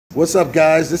What's up,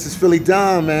 guys? This is Philly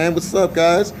Dom, man. What's up,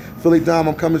 guys? Philly Dom.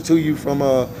 I'm coming to you from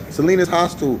Salinas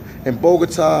Hostel in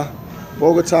Bogota,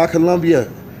 Colombia.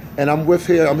 And I'm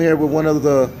here with one of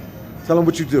the... Tell them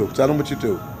what you do. Tell them what you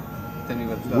do.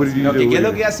 What do you do? ¿Qué es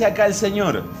lo que hace acá el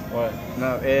señor? Well,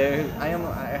 no, I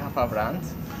have a brand.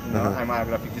 You know, I'm a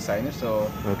graphic designer, so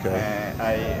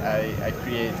I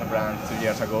created a brand 2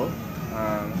 years ago.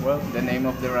 Well, the name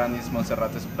of the brand is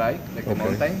MONSERRATESUPPLY, like the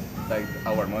mountain, like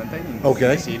our mountain in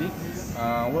the city.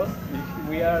 Well,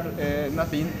 we are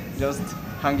nothing, just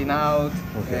hanging out,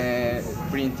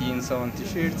 printing some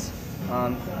t-shirts,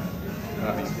 and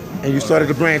nothing. And you started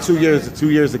the brand 2 years ago. 2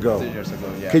 years ago,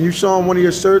 yeah. Can you show them one of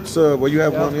your shirts? Where you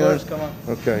have one here? Of course, come on.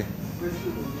 Okay.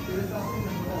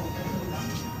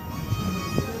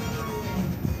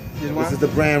 This is the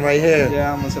brand right here.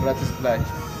 Yeah, MONSERRATESUPPLY.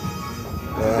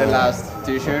 This is the last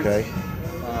t-shirt. Okay.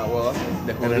 Well,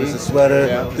 the hoodie. And then it's a sweater.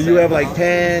 Yeah, Do you have like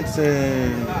pants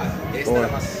and... Or...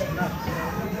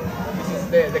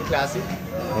 This is the classic.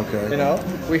 Okay. You know,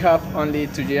 we have only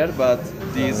 2 years, but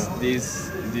this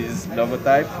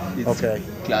logotype, it's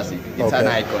classic. It's an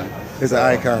icon. It's an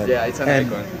icon. Yeah, it's an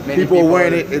icon. Many people are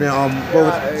wearing it in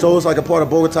Bogota, so it's like a part of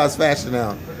Bogota's fashion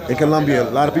now. In Colombia,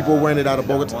 a lot of people are wearing it out of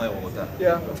Bogota.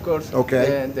 Yeah, of course.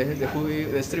 Okay. The hoodie,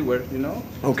 the streetwear, you know.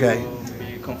 Okay. To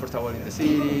be comfortable in the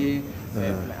city.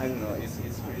 I don't know. It's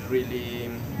really.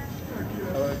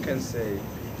 How I can say.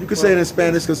 You can say it in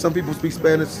Spanish because some people speak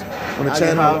Spanish on the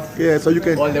channel. Yeah, so you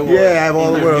can. All the world. Yeah, I have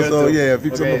all the world. So yeah, if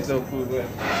you okay, so cool.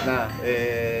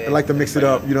 I like to mix it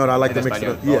up. You know what I like to mix it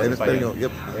up. Yeah, in español.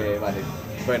 Yep. Vale.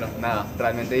 Bueno, nada,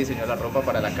 realmente diseño la ropa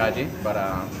para la calle,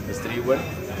 para streetwear,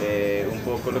 un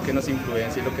poco lo que nos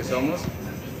influencia y lo que somos.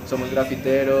 Somos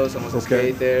grafiteros, somos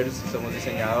skaters, somos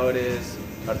diseñadores,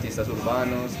 artistas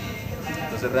urbanos.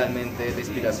 Entonces realmente la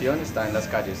inspiración está en las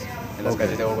calles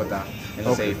de Bogotá, en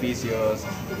los edificios,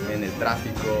 en el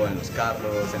tráfico, en los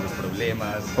carros, en los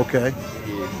problemas. Okay.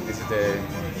 Y this is the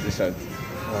shirt.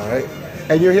 All right.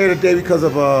 And you're here today because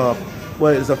of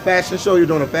what is a fashion show? You're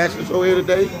doing a fashion show here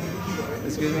today?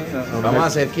 Excuse me? No. Vamos a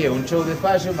hacer ¿qué? Un show de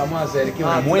fashion, vamos a hacer ¿qué?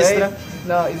 Una muestra.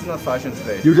 No, it's not fashion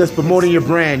today. You're just promoting your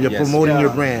brand. You're promoting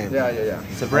your brand. Yeah.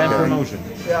 It's a brand promotion.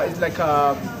 Yeah, it's like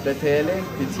a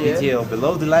BTL.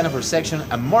 Below the line of our section,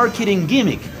 a marketing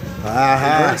gimmick.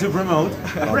 To promote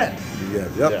a brand.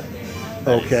 Yep.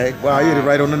 Okay. Wow, you hit it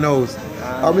right on the nose.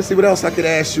 Let me see what else I could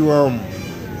ask you.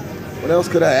 What else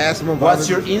could I ask them about? What's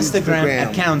your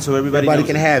Instagram account so everybody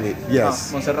can have it?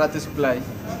 Yes. MONSERRATESUPPLY.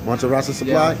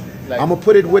 MONSERRATESUPPLY. Yeah, like, I'm gonna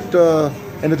put it with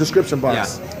in the description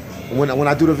box. Yeah. When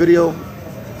I do the video,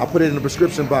 I'll put it in the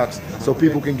description box so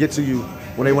people can get to you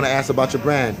when they want to ask about your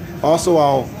brand. Also,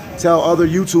 I'll tell other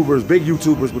YouTubers, big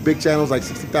YouTubers with big channels like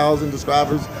 60,000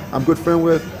 subscribers, I'm good friend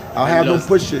with. I'll have them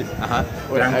push it.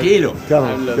 Tranquilo. Tell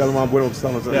them I'm bueno.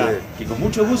 Que con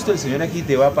mucho gusto el señor aquí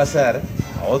te va a pasar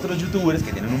a otros YouTubers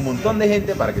que tienen un montón de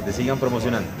gente para que te sigan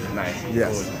promocionando. Nice.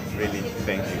 Yes. Cool. Really,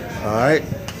 thank you. All right.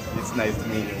 It's nice to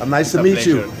meet you. Nice to meet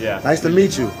you. Yeah. Nice to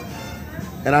meet you.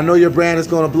 And I know your brand is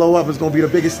going to blow up. It's going to be the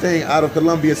biggest thing out of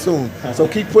Colombia soon. So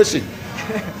keep pushing.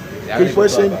 Keep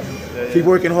pushing. Keep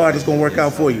working hard. It's going to work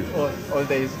out for you. All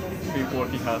days, keep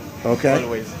working hard. Okay.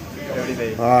 Always. Every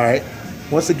day. All right.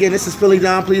 Once again, this is Philly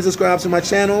Dom. Please subscribe to my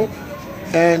channel.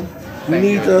 And we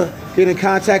need to get in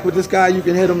contact with this guy. You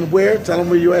can hit him where? Tell him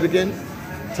where you're at again.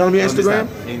 Tell him your Instagram.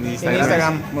 In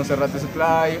Instagram,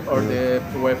 MONSERRATESUPPLY, or the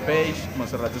webpage,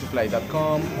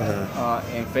 MONSERRATESUPPLY.com.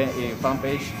 In fan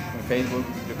page, in Facebook,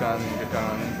 you can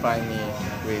find me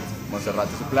with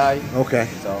MONSERRATESUPPLY. Okay.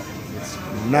 So it's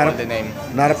not the name.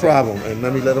 Not a problem. And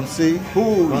let me let them see.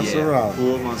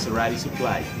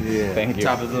 MONSERRATESUPPLY. Yeah. Thank you.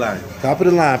 Top of the line. Top of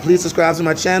the line. Please subscribe to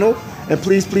my channel. And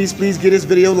please get this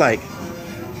video like.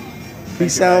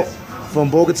 Peace out from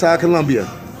Bogota, Colombia.